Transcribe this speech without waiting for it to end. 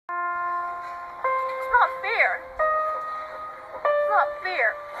not fair. It's not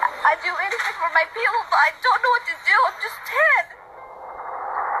fair. I do anything for my people, but I don't know what to do. I'm just 10.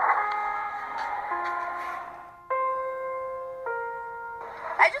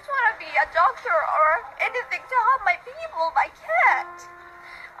 I just want to be a doctor or anything to help my people, but I can't.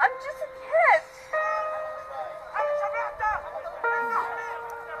 I'm just a kid.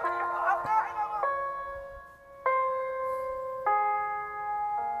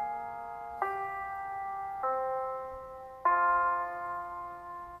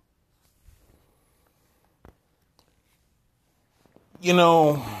 You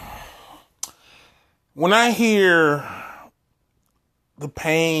know, when I hear the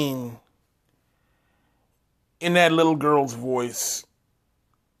pain in that little girl's voice,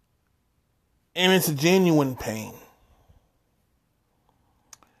 and it's a genuine pain,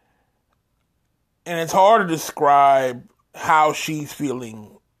 and it's hard to describe how she's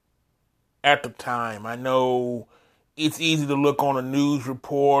feeling at the time. I know it's easy to look on a news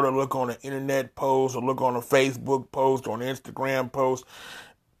report or look on an internet post or look on a Facebook post or an Instagram post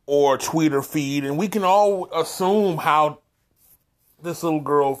or a Twitter feed, and we can all assume how this little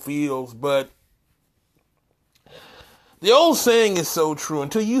girl feels, but the old saying is so true.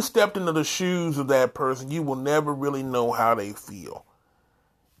 Until you stepped into the shoes of that person, you will never really know how they feel.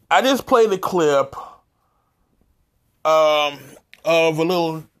 I just played a clip of a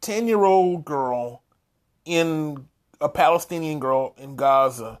little 10-year-old girl, a Palestinian girl in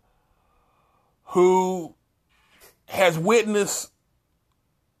Gaza, who has witnessed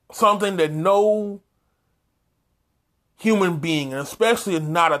something that no human being, and especially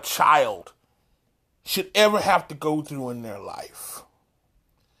not a child, should ever have to go through in their life.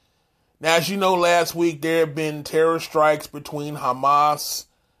 Now, as you know, last week there have been terror strikes between Hamas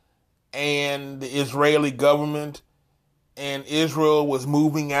and the Israeli government, and Israel was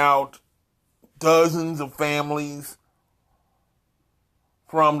moving out dozens of families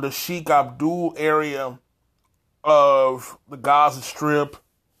from the Sheikh Abdul area of the Gaza Strip.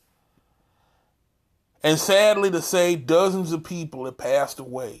 And sadly to say, dozens of people have passed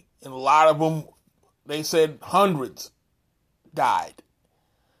away. And a lot of them, they said hundreds, died.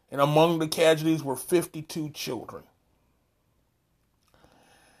 And among the casualties were 52 children.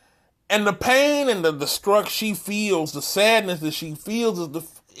 And the pain and the distress she feels, the sadness that she feels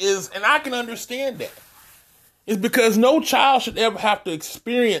is, and I can understand that, is because no child should ever have to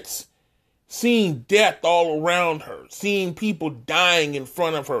experience seeing death all around her, seeing people dying in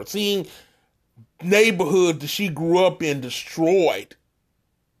front of her, seeing neighborhoods that she grew up in destroyed.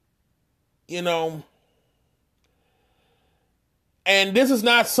 You know, and this is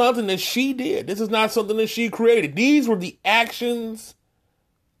not something that she did. This is not something that she created. These were the actions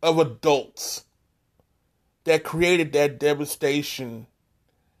of adults that created that devastation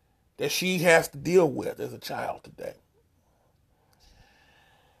that she has to deal with as a child today.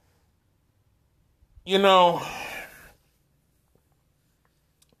 You know,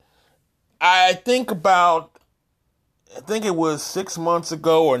 I think it was 6 months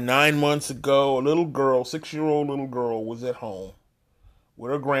ago or 9 months ago, a little girl, 6-year-old little girl, was at home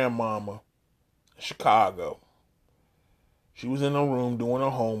with her grandmama in Chicago. She was in her room doing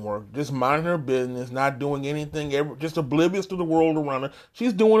her homework, just minding her business, not doing anything, just oblivious to the world around her.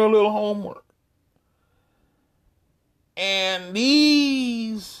 She's doing her little homework. And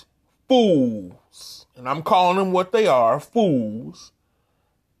these fools, and I'm calling them what they are, fools,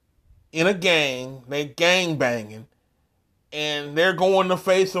 in a gang, they gang banging, and they're going to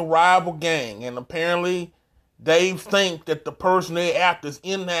face a rival gang. And apparently they think that the person they after is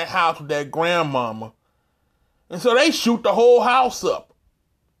in that house with that grandmama. And so they shoot the whole house up,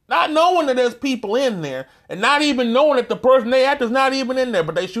 not knowing that there's people in there, and not even knowing that the person they after is not even in there,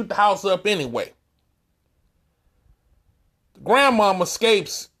 but they shoot the house up anyway. The grandmama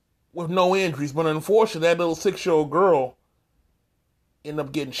escapes with no injuries, but unfortunately that little 6-year-old girl ended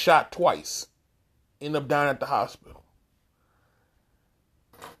up getting shot twice, ended up dying at the hospital.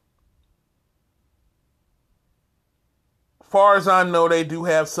 As far as I know, they do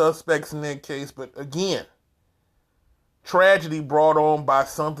have suspects in that case, but again, tragedy brought on by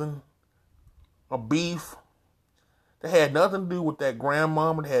something, a beef, that had nothing to do with that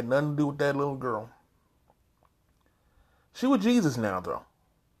grandmama, that had nothing to do with that little girl. She with Jesus now, though.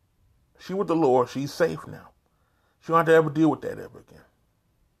 She with the Lord. She's safe now. She don't have to ever deal with that ever again.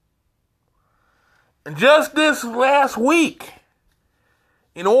 And just this last week,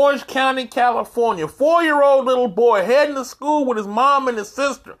 in Orange County, California, 4-year-old little boy heading to school with his mom and his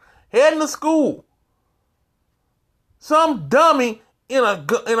sister, heading to school. Some dummy in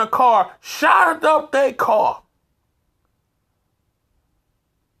a car shot up their car.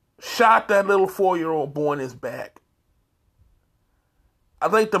 shot that little 4-year-old boy in his back. I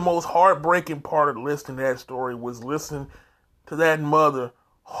think the most heartbreaking part of listening to that story was listening to that mother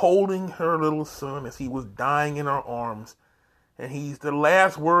holding her little son as he was dying in her arms. And the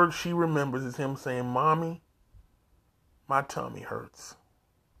last word she remembers is him saying, "Mommy, my tummy hurts."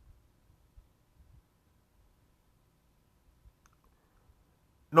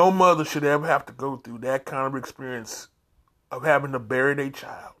 No mother should ever have to go through that kind of experience of having to bury their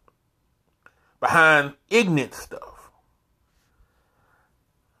child behind ignorant stuff.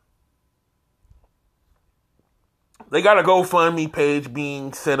 They got a GoFundMe page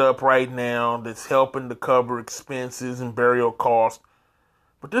being set up right now that's helping to cover expenses and burial costs.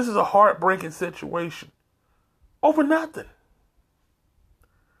 But this is a heartbreaking situation over nothing.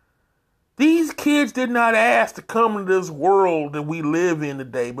 These kids did not ask to come into this world that we live in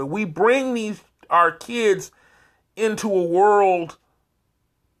today, but we bring our kids into a world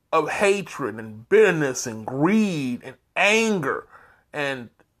of hatred and bitterness and greed and anger and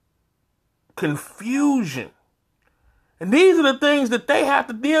confusion. And these are the things that they have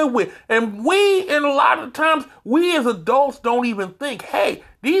to deal with. And a lot of times, we as adults don't even think, hey,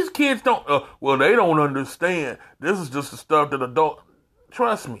 these kids don't, they don't understand. This is just the stuff that adults,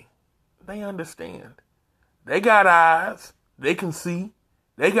 trust me, they understand. They got eyes, they can see.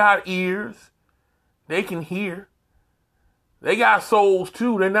 They got ears, they can hear. They got souls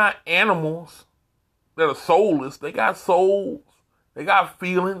too. They're not animals that are soulless. They got souls. They got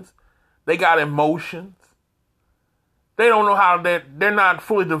feelings. They got emotions. They don't know how they're not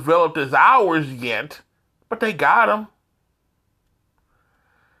fully developed as ours yet, but they got them.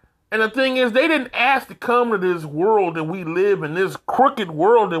 And the thing is, they didn't ask to come to this world that we live in, this crooked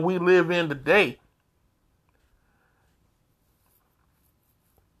world that we live in today.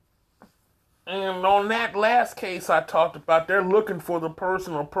 And on that last case I talked about, they're looking for the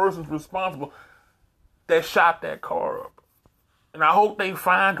person or persons responsible that shot that car up. And I hope they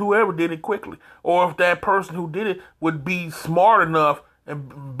find whoever did it quickly. Or if that person who did it would be smart enough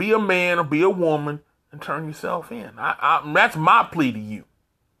and be a man or be a woman and turn yourself in. That's my plea to you.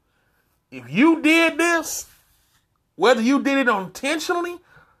 If you did this, whether you did it intentionally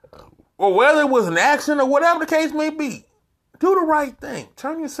or whether it was an accident or whatever the case may be, do the right thing.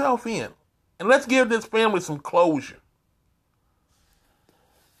 Turn yourself in. And let's give this family some closure.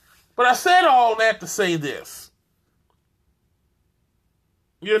 But I said all that to say this.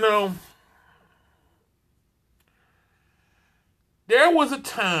 You know, there was a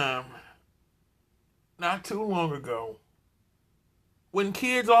time not too long ago when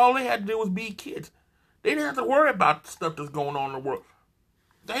kids, all they had to do was be kids. They didn't have to worry about the stuff that's going on in the world.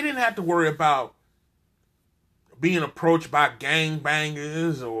 They didn't have to worry about being approached by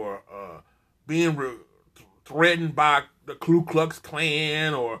gangbangers or being threatened by the Ku Klux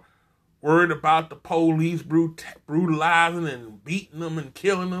Klan or worried about the police brutalizing and beating them and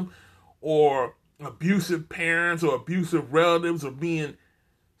killing them, or abusive parents or abusive relatives or being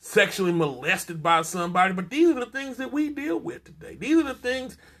sexually molested by somebody. But these are the things that we deal with today. These are the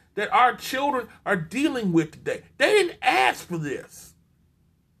things that our children are dealing with today. They didn't ask for this.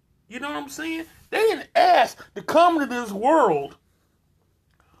 You know what I'm saying? They didn't ask to come to this world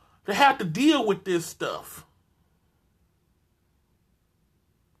to have to deal with this stuff.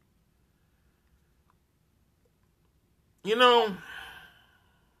 You know,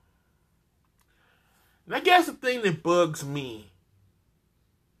 and I guess the thing that bugs me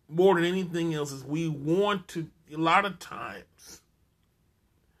more than anything else is a lot of times,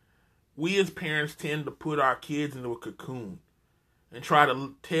 we as parents tend to put our kids into a cocoon and try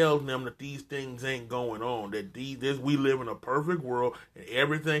to tell them that these things ain't going on, that we live in a perfect world and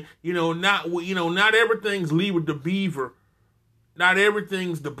everything, not everything's Leave It to Beaver, not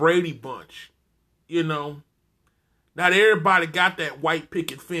everything's the Brady Bunch, Not everybody got that white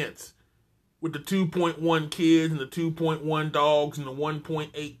picket fence with the 2.1 kids and the 2.1 dogs and the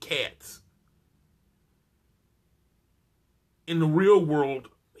 1.8 cats. In the real world,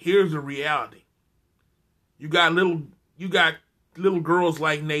 here's the reality. You got little girls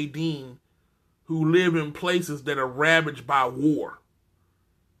like Nadine who live in places that are ravaged by war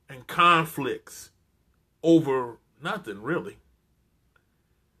and conflicts over nothing, really.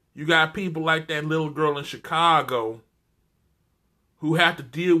 You got people like that little girl in Chicago who have to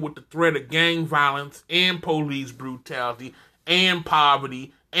deal with the threat of gang violence and police brutality and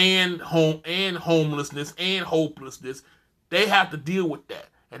poverty and homelessness and hopelessness. They have to deal with that.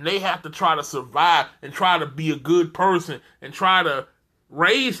 And they have to try to survive and try to be a good person and try to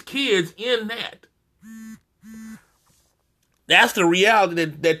raise kids in that. That's the reality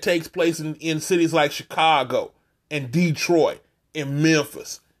that takes place in cities like Chicago and Detroit and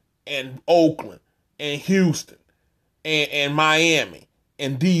Memphis and Oakland and Houston and Miami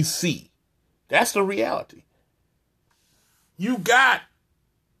and DC. That's the reality. The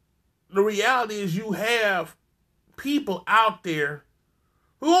reality is you have people out there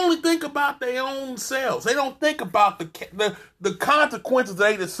who only think about their own selves. They don't think about the consequences of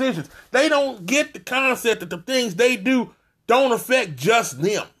their decisions. They don't get the concept that the things they do don't affect just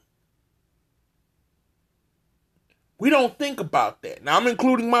them. We don't think about that. Now, I'm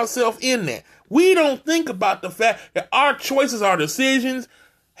including myself in that. We don't think about the fact that our choices, our decisions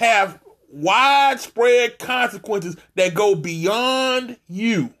have widespread consequences that go beyond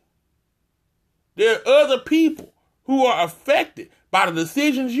you. There are other people who are affected by the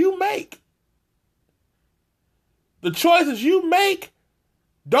decisions you make. The choices you make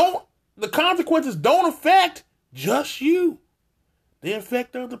the consequences don't affect just you. They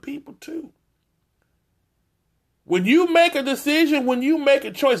affect other people too. When you make a decision, when you make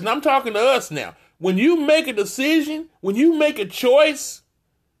a choice, and I'm talking to us now, when you make a decision, when you make a choice,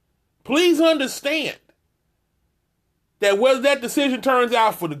 please understand that whether that decision turns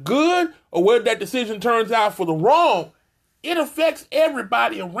out for the good or whether that decision turns out for the wrong, it affects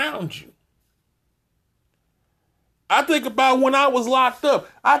everybody around you. I think about when I was locked up.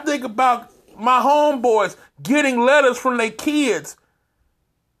 I think about my homeboys getting letters from their kids,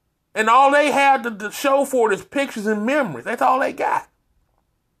 and all they had to show for it is pictures and memories. That's all they got.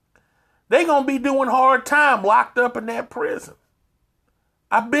 They're going to be doing hard time locked up in that prison.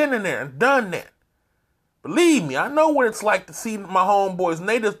 I've been in there and done that. Believe me, I know what it's like to see my homeboys, and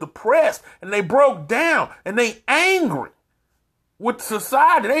they just depressed, and they broke down, and they angry with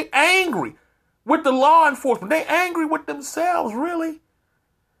society. They angry with the law enforcement. They angry with themselves, really.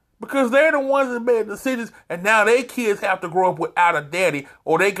 Because they're the ones that made decisions, and now their kids have to grow up without a daddy,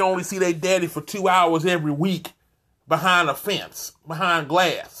 or they can only see their daddy for 2 hours every week behind a fence, behind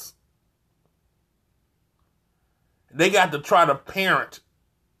glass. They got to try to parent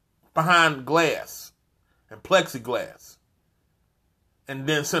behind glass and plexiglass, and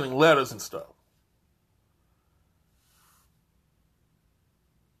then sending letters and stuff.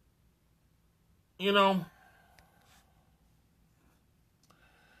 You know,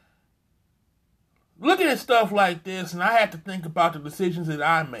 looking at stuff like this, and I have to think about the decisions that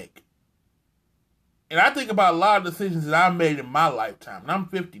I make. And I think about a lot of decisions that I made in my lifetime. And I'm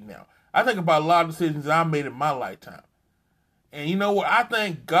 50 now. I think about a lot of decisions that I made in my lifetime. And you know what? I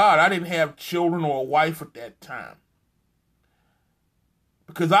thank God I didn't have children or a wife at that time.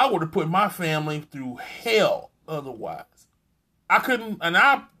 Because I would have put my family through hell otherwise. I couldn't, and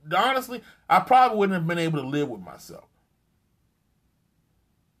honestly, I probably wouldn't have been able to live with myself.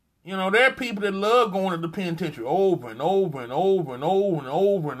 You know, there are people that love going to the penitentiary over and over and over and over and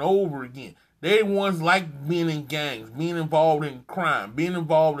over and over again. They're the ones like being in gangs, being involved in crime, being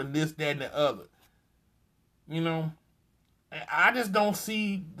involved in this, that, and the other. You know, I just don't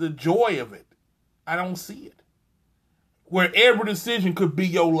see the joy of it. I don't see it. Where every decision could be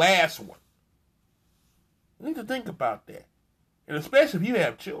your last one. You need to think about that. And especially if you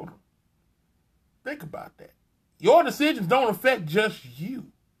have children. Think about that. Your decisions don't affect just you.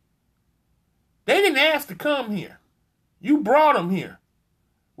 They didn't ask to come here. You brought them here.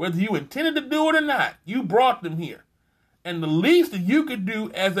 Whether you intended to do it or not, you brought them here. And the least that you could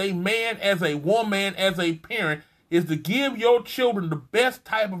do as a man, as a woman, as a parent, is to give your children the best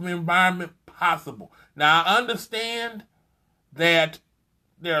type of environment possible. Now, I understand that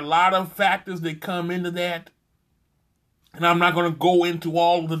there are a lot of factors that come into that. And I'm not going to go into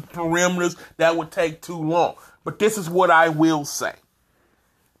all the perimeters. That would take too long. But this is what I will say.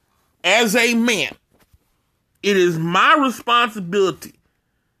 As a man, it is my responsibility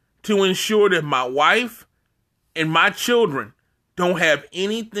to ensure that my wife and my children don't have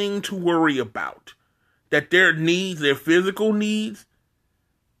anything to worry about. That their needs, their physical needs,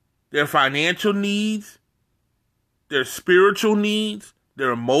 their financial needs, their spiritual needs,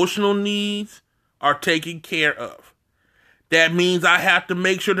 their emotional needs are taken care of. That means I have to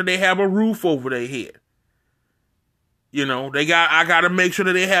make sure that they have a roof over their head. You know, I got to make sure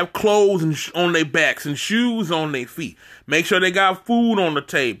that they have clothes on their backs and shoes on their feet. Make sure they got food on the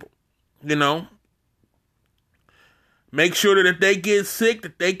table. You know, make sure that if they get sick,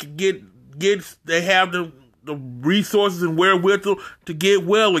 that they can they have the resources and wherewithal to get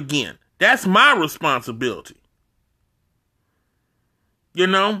well again. That's my responsibility. You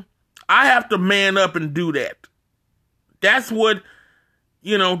know, I have to man up and do that. That's what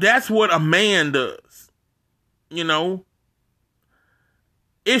a man does. You know,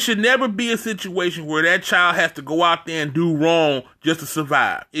 it should never be a situation where that child has to go out there and do wrong just to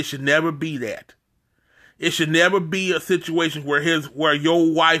survive. It should never be that. It should never be a situation where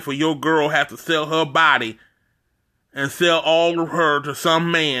your wife or your girl has to sell her body and sell all of her to some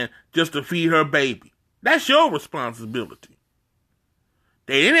man just to feed her baby. That's your responsibility.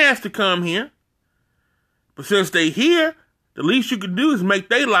 They didn't ask to come here. But since they here, the least you can do is make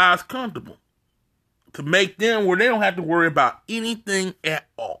their lives comfortable. To make them where they don't have to worry about anything at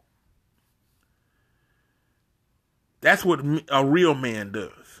all. That's what a real man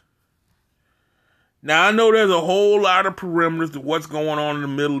does. Now, I know there's a whole lot of perimeters to what's going on in the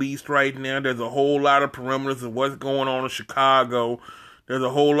Middle East right now. There's a whole lot of perimeters of what's going on in Chicago. There's a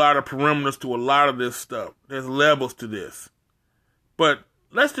whole lot of perimeters to a lot of this stuff. There's levels to this. But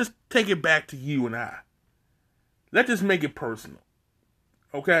let's just take it back to you and I. Let's just make it personal.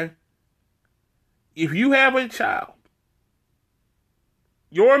 Okay? If you have a child,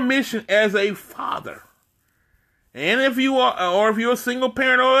 your mission as a father, and if you are, or if you're a single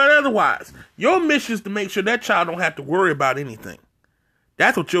parent or otherwise, your mission is to make sure that child don't have to worry about anything.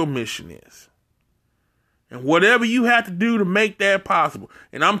 That's what your mission is. And whatever you have to do to make that possible.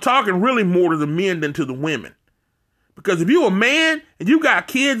 And I'm talking really more to the men than to the women. Because if you're a man and you got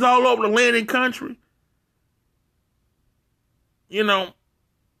kids all over the land and country, you know,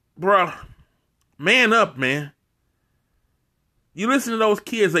 bruh, man up, man. You listen to those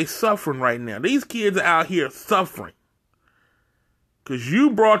kids, they suffering right now. These kids are out here suffering. Because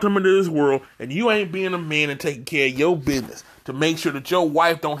you brought them into this world and you ain't being a man and taking care of your business to make sure that your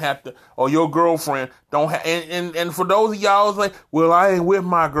wife don't have to, or your girlfriend don't have, and for those of y'all who's like, well, I ain't with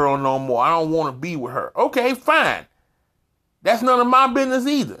my girl no more. I don't want to be with her. Okay, fine. That's none of my business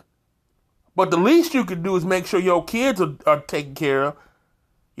either. But the least you can do is make sure your kids are taken care of.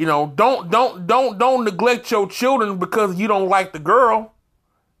 You know, don't neglect your children because you don't like the girl.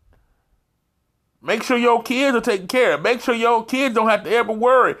 Make sure your kids are taken care of. Make sure your kids don't have to ever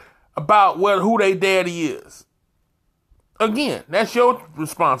worry about who their daddy is. Again, that's your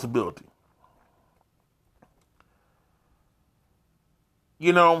responsibility.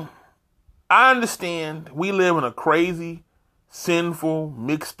 You know, I understand we live in a crazy, sinful,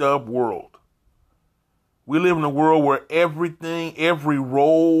 mixed up world. We live in a world where everything, every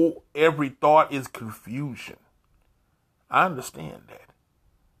role, every thought is confusion. I understand that.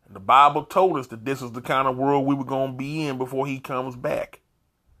 And the Bible told us that this is the kind of world we were going to be in before he comes back.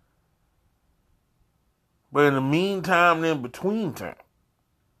 But in the meantime, in between time,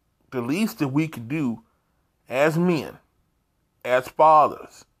 the least that we can do as men, as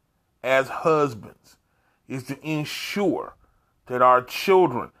fathers, as husbands, is to ensure that our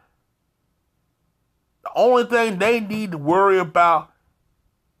children, the only thing they need to worry about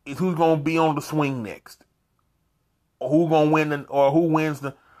is who's going to be on the swing next, or who going to win, or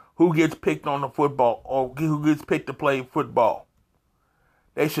who gets picked on the football, or who gets picked to play football.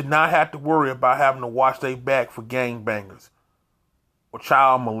 They should not have to worry about having to watch their back for gangbangers, or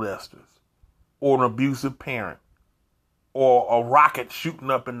child molesters, or an abusive parent, or a rocket shooting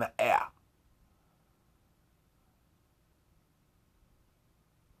up in the air.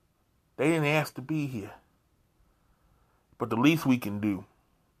 They didn't ask to be here. But the least we can do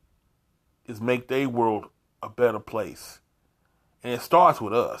is make their world a better place. And it starts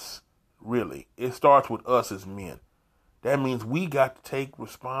with us, really. It starts with us as men. That means we got to take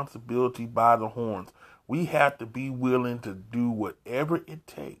responsibility by the horns. We have to be willing to do whatever it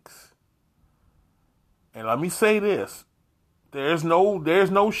takes. And let me say this. There's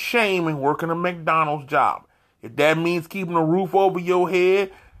no shame in working a McDonald's job. If that means keeping a roof over your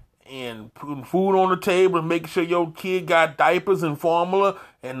head and putting food on the table and making sure your kid got diapers and formula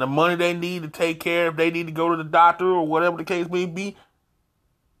and the money they need to take care of, if they need to go to the doctor or whatever the case may be,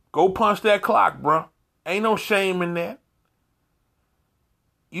 go punch that clock, bro. Ain't no shame in that.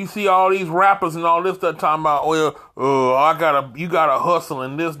 You see all these rappers and all this stuff talking about, you gotta hustle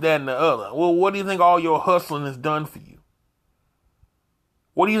and this, that, and the other. Well, what do you think all your hustling has done for you?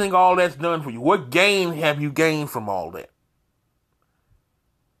 What do you think all that's done for you? What gain have you gained from all that?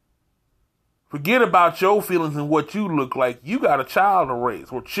 Forget about your feelings and what you look like. You got a child to raise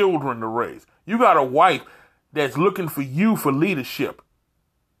or children to raise. You got a wife that's looking for you for leadership.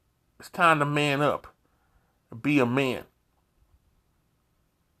 It's time to man up and be a man.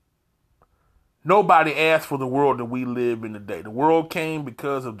 Nobody asked for the world that we live in today. The world came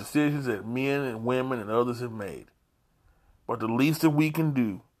because of decisions that men and women and others have made. But the least that we can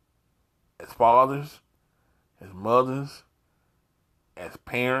do as fathers, as mothers, as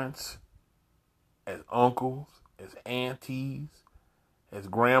parents, as uncles, as aunties, as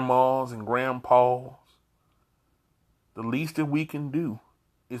grandmas and grandpas, the least that we can do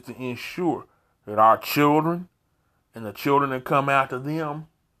is to ensure that our children and the children that come after them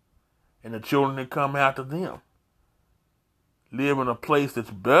and the children that come after them live in a place that's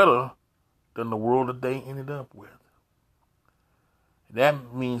better than the world that they ended up with.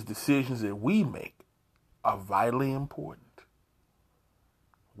 That means decisions that we make are vitally important.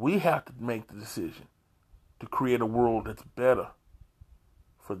 We have to make the decision to create a world that's better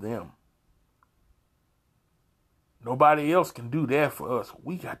for them. Nobody else can do that for us.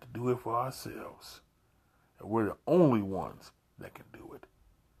 We got to do it for ourselves. And we're the only ones that can do it.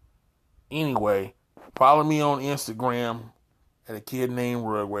 Anyway, follow me on Instagram at a kid named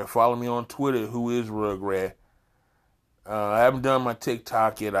Rugrat. Follow me on Twitter, who is Rugrat. I haven't done my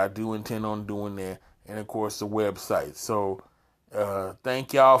TikTok yet. I do intend on doing that. And, of course, the website. So,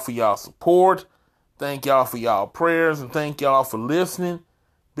 thank y'all for y'all support. Thank y'all for y'all prayers. And thank y'all for listening.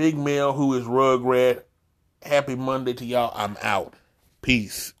 Big Mel, who is Rugrat. Happy Monday to y'all. I'm out.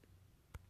 Peace.